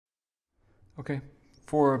Okay.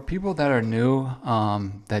 For people that are new,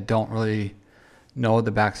 that don't really know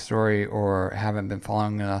the backstory or haven't been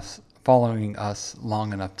following us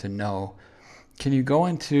long enough to know, can you go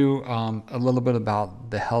into a little bit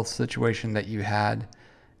about the health situation that you had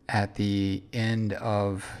at the end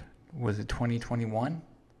of, was it 2021?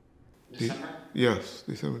 December? Yes,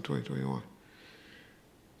 December 2021.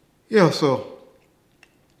 Yeah, so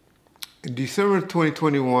in December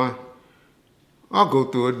 2021, I'll go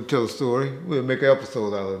through it and tell a story. We'll make an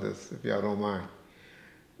episode out of this, if y'all don't mind.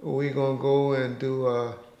 We're going to go and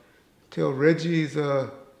do, tell Reggie's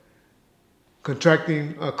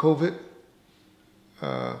contracting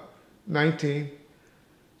COVID-19.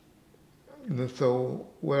 And so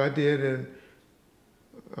what I did, and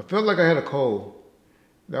I felt like I had a cold.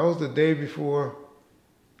 That was the day before,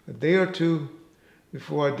 a day or two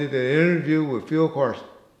before I did that interview with Phil Carson,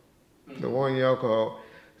 the one y'all called.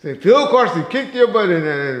 Say, Phil Carson kicked your butt in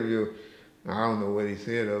that interview. I don't know what he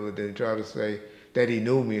said other than try to say that he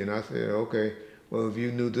knew me. And I said, okay, well, if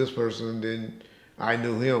you knew this person, then I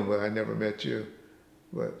knew him, but I never met you.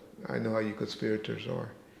 But I know how you conspirators are.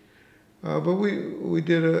 But we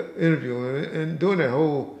did an interview, and during that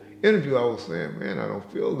whole interview, I was saying, man, I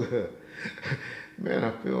don't feel good.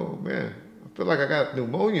 I feel like I got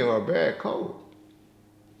pneumonia or a bad cold.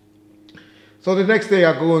 So the next day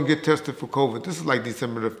I go and get tested for COVID. This is like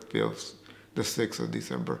December the 5th, the 6th of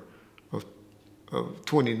December of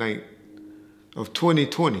 2020 or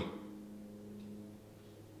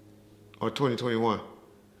 2021.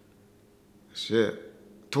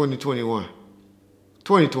 Shit, 2021.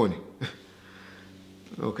 2020.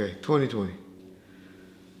 Okay, 2020.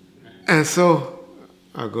 And so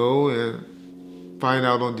I go and find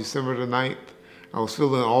out on December the 9th, I was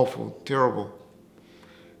feeling awful, terrible.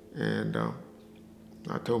 And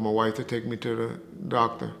I told my wife to take me to the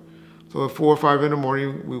doctor. So at 4 or 5 in the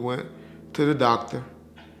morning, we went to the doctor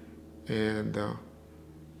and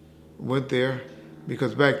went there.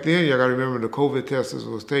 Because back then, you gotta remember the COVID tests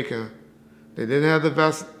was taken. They didn't have the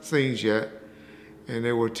vaccines yet, and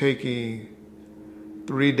they were taking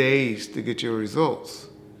 3 days to get your results.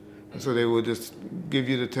 And so they would just give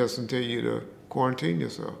you the test and tell you to quarantine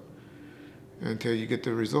yourself until you get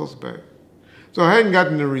the results back. So I hadn't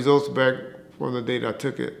gotten the results back from the date I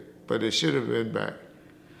took it, but it should have been back.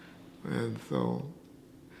 And so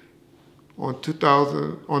on the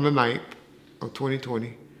 9th of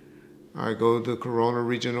 2020, I go to the Corona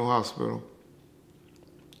Regional Hospital,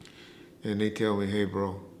 and they tell me, hey,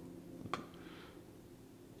 bro,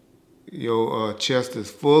 your chest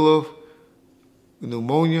is full of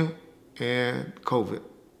pneumonia and COVID,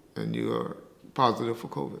 and you are positive for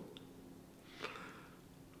COVID.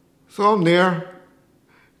 So I'm there,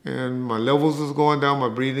 and my levels is going down, my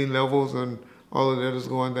breathing levels and all of that is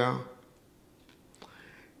going down.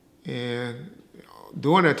 And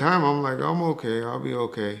during that time, I'm like, I'm okay, I'll be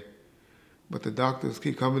okay. But the doctors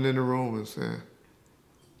keep coming in the room and saying,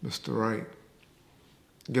 Mr. Wright,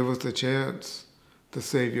 give us a chance to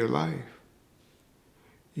save your life.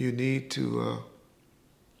 You need to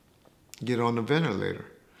get on the ventilator.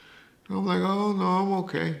 And I'm like, oh, no, I'm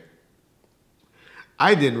okay.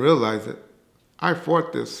 I didn't realize it. I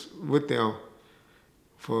fought this with them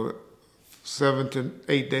for 7 to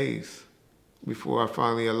 8 days before I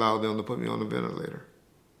finally allowed them to put me on the ventilator.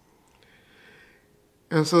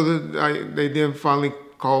 And so they then finally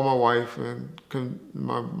called my wife and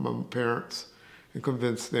my parents and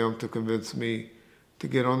convinced them to convince me to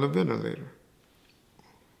get on the ventilator.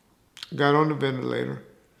 Got on the ventilator,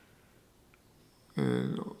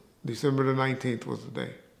 and December the 19th was the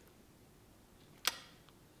day.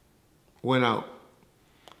 Went out.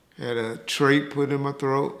 Had a trait put in my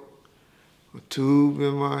throat, a tube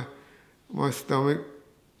in my stomach,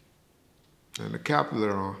 and a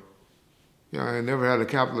catheter on. Yeah, I never had a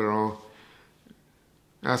catheter on.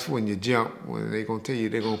 That's when you jump, when they're gonna tell you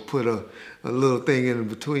they're gonna put a little thing in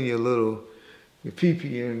between your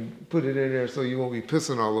pee-pee and put it in there so you won't be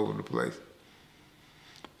pissing all over the place.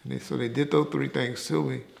 And so they did those 3 things to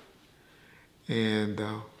me. And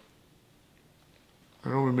I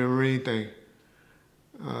don't remember anything.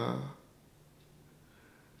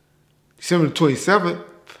 December 27th,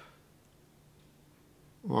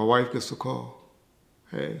 my wife gets a call.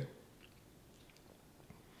 Hey,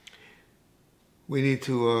 we need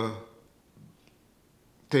to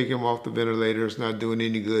take him off the ventilator. It's not doing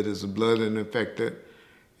any good. There's blood and infected.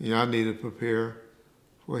 Y'all need to prepare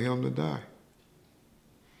for him to die.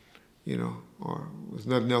 You know, or there's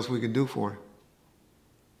nothing else we can do for him.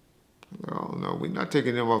 Oh, no, we're not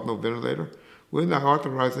taking him off no ventilator. We're not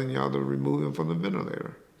authorizing y'all to remove him from the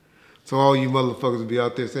ventilator. So all you motherfuckers be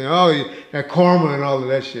out there saying, oh, that karma and all of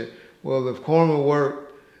that shit. well, if Corman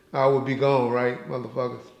worked, I would be gone, right,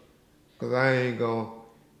 motherfuckers? Because I ain't gone.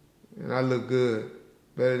 And I look good.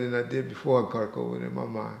 Better than I did before I caught COVID in my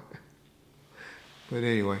mind. But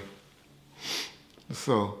anyway.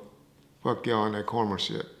 So, fuck y'all on that Corman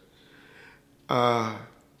shit. Well,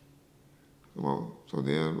 so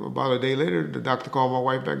then about a day later, the doctor called my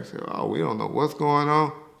wife back and said, oh, we don't know what's going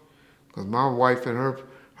on. Because my wife and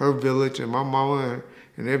her village and my mama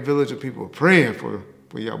and their village of people are praying for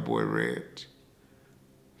your boy Reg.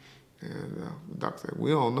 And the doctor said,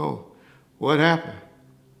 we don't know what happened.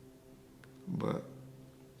 But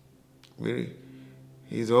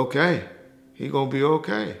he's okay. He's going to be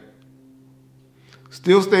okay.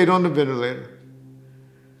 Still stayed on the ventilator.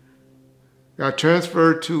 Got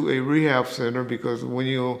transferred to a rehab center because when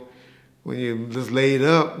you just laid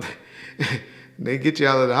up, they get you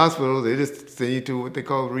out of the hospital, they just send you to what they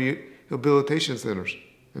call rehabilitation centers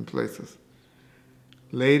in places.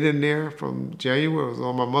 Laid in there from January, it was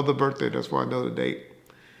on my mother's birthday, that's why I know the date.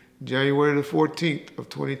 January the 14th of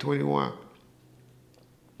 2021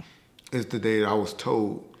 is the day I was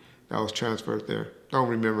told that I was transferred there. Don't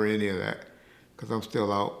remember any of that because I'm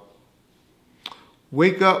still out.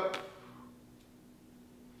 Wake up.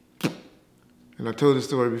 And I told this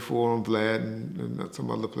story before on Vlad and some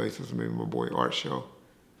other places, maybe my boy Art show.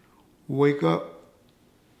 Wake up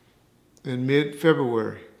in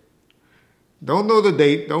mid-February. Don't know the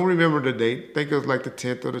date, don't remember the date. Think it was like the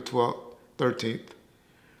 10th or the 12th, 13th.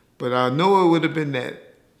 But I know it would have been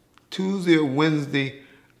that Tuesday or Wednesday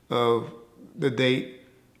of the date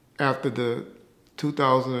after the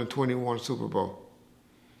 2021 Super Bowl.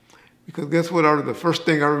 Because guess what? The first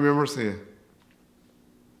thing I remember seeing?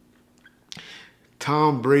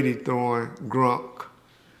 Tom Brady throwing Gronk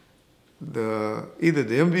either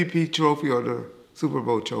the MVP trophy or the Super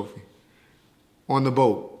Bowl trophy on the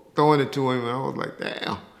boat, throwing it to him, and I was like,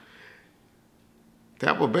 damn,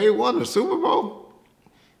 Tampa Bay won the Super Bowl?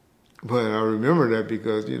 But I remember that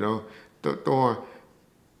because, you know,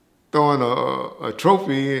 throwing a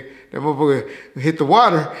trophy, that motherfucker hit the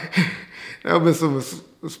water, that would have been some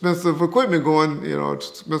expensive equipment going, you know,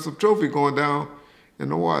 expensive trophy going down in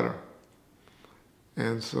the water.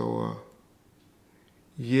 And so,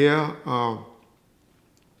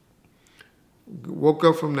 woke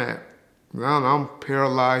up from that. Now I'm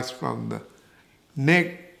paralyzed from the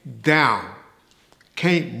neck down.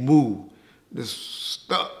 Can't move. Just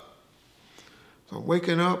stuck. So I'm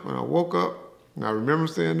waking up, and I woke up, and I remember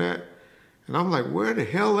saying that, and I'm like, where the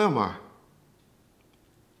hell am I?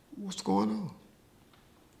 What's going on?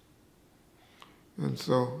 And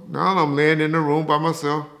so now I'm laying in the room by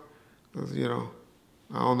myself, because, you know,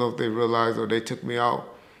 I don't know if they realized or they took me out,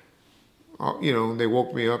 you know, they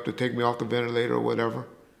woke me up to take me off the ventilator or whatever.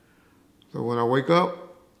 So when I wake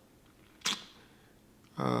up,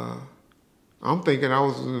 I'm thinking I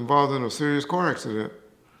was involved in a serious car accident,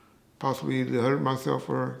 possibly to hurt myself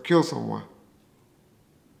or kill someone.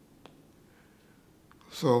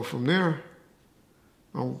 So from there,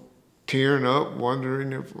 I'm tearing up,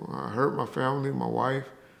 wondering if I hurt my family, my wife,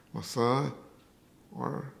 my son,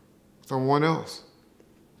 or someone else.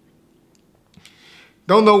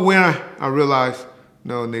 Don't know when I realized,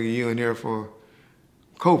 no, nigga, you in here for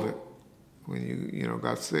COVID, when you know,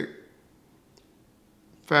 got sick.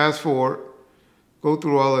 Fast forward, go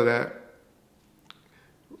through all of that.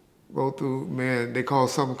 Go through, man, they call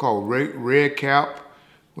something called red cap,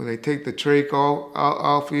 when they take the trach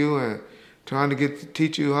off you and trying to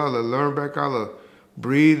teach you how to learn back how to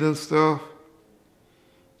breathe and stuff.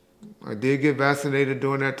 I did get vaccinated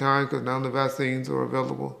during that time because now the vaccines are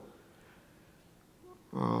available.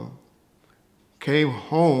 Came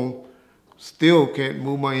home, still can't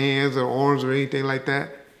move my hands or arms or anything like that.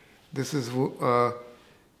 This is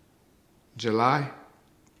July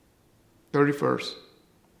 31st,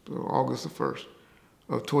 so August the 1st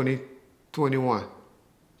of 2021.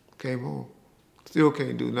 Came home, still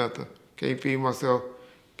can't do nothing. Can't feed myself,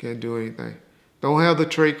 can't do anything. Don't have the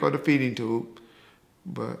trach or the feeding tube,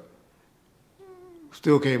 but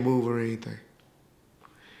still can't move or anything.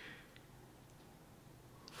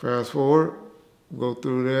 Fast forward, go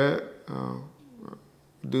through that,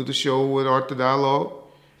 do the show with Art the Dialogue.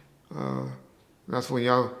 That's when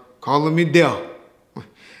y'all calling me deaf.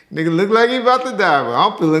 Nigga look like he about to die, but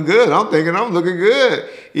I'm feeling good. I'm thinking I'm looking good.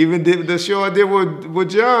 Even did the show I did with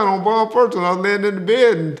John on Bomb First when I was laying in the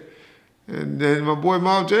bed. And then my boy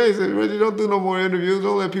Mom J said, Reggie, don't do no more interviews.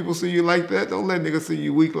 Don't let people see you like that. Don't let niggas see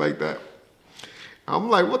you weak like that. I'm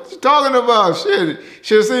like, what you talking about? Shit,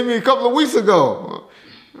 should have seen me a couple of weeks ago.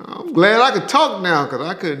 I'm glad I could talk now because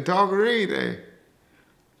I couldn't talk or anything.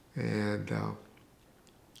 And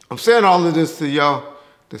I'm saying all of this to y'all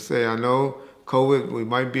to say, I know COVID, we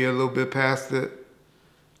might be a little bit past it,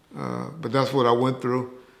 but that's what I went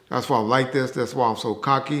through. That's why I'm like this. That's why I'm so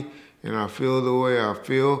cocky, and I feel the way I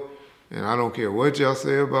feel. And I don't care what y'all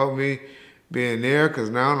say about me being there, because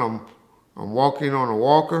now I'm walking on a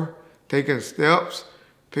walker, taking steps,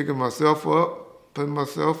 picking myself up, putting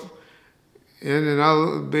myself in and out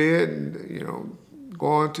of the bed, and,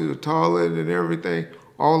 going to the toilet and everything,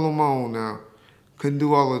 all on my own now. Couldn't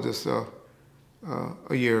do all of this stuff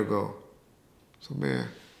a year ago. So, man,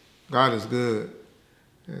 God is good.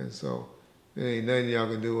 And so there ain't nothing y'all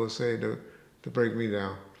can do or say to break me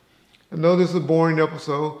down. I know this is a boring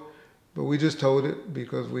episode, but we just told it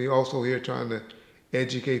because we also here trying to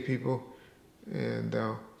educate people. And,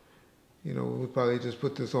 we probably just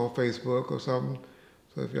put this on Facebook or something.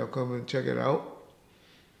 So if y'all come and check it out.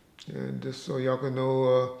 And just so y'all can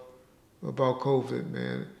know about COVID,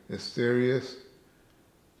 man. It's serious.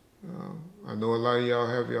 I know a lot of y'all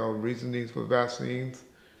have y'all reasonings for vaccines,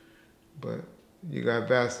 but you got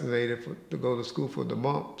vaccinated to go to school for the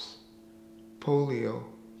mumps, polio,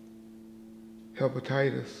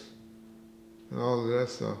 hepatitis, and all of that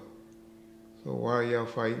stuff. So why are y'all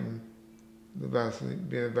fighting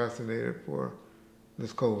being vaccinated for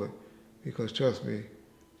this COVID? Because trust me,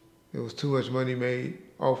 there was too much money made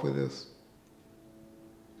off of this.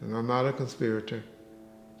 And I'm not a conspirator,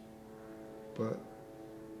 but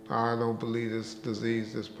I don't believe this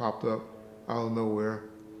disease just popped up out of nowhere.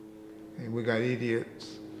 And we got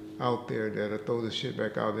idiots out there that'll throw this shit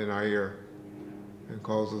back out in our ear and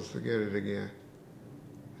cause us to get it again.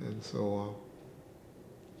 And so,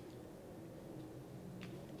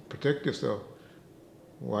 protect yourself.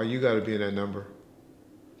 Why you gotta be in that number,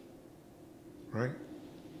 right?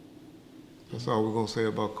 That's all we're gonna say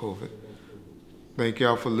about COVID. Thank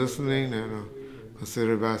y'all for listening, and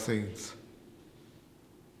consider vaccines.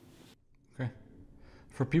 Okay.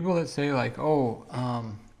 For people that say like,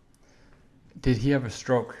 did he have a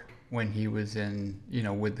stroke when he was in,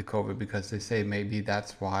 with the COVID? Because they say maybe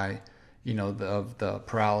that's why, of the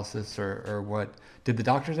paralysis or what. Did the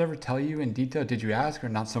doctors ever tell you in detail? Did you ask, or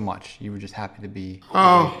not so much? You were just happy to be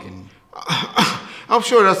awake and... I'm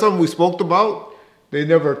sure that's something we spoke about. They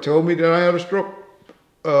never told me that I had a stroke.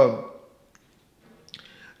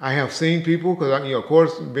 I have seen people, because of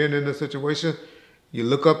course, being in this situation, you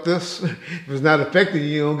look up this. If it's not affecting you,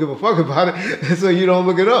 you don't give a fuck about it, so you don't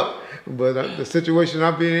look it up. But the situation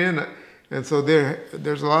I've been in, and so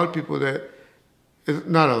there's a lot of people that,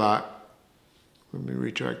 not a lot, let me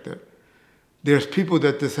retract that. There's people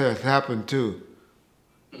that this has happened to,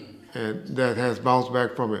 and that has bounced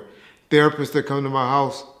back from it. Therapists that come to my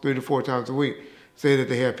house 3 to 4 times a week say that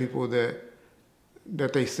they have people that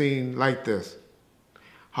they seen like this.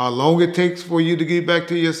 How long it takes for you to get back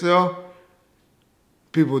to yourself,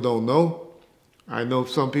 people don't know. I know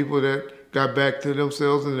some people that got back to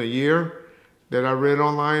themselves in a year that I read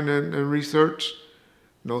online and researched.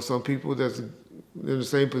 Know some people that's in the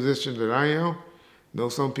same position that I am. Know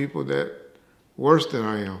some people that worse than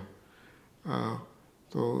I am.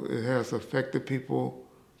 So it has affected people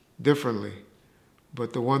differently.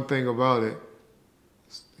 But the one thing about it,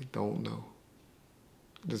 they don't know.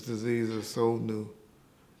 This disease is so new.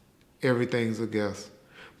 Everything's a guess.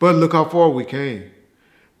 But look how far we came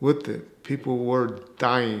with it. People were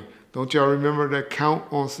dying. Don't y'all remember that count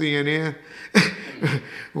on CNN?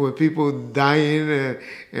 With people dying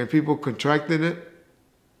and people contracting it?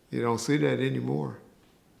 You don't see that anymore.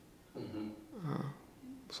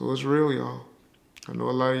 So it's real, y'all. I know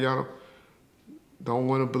a lot of y'all don't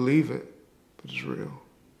want to believe it, but it's real.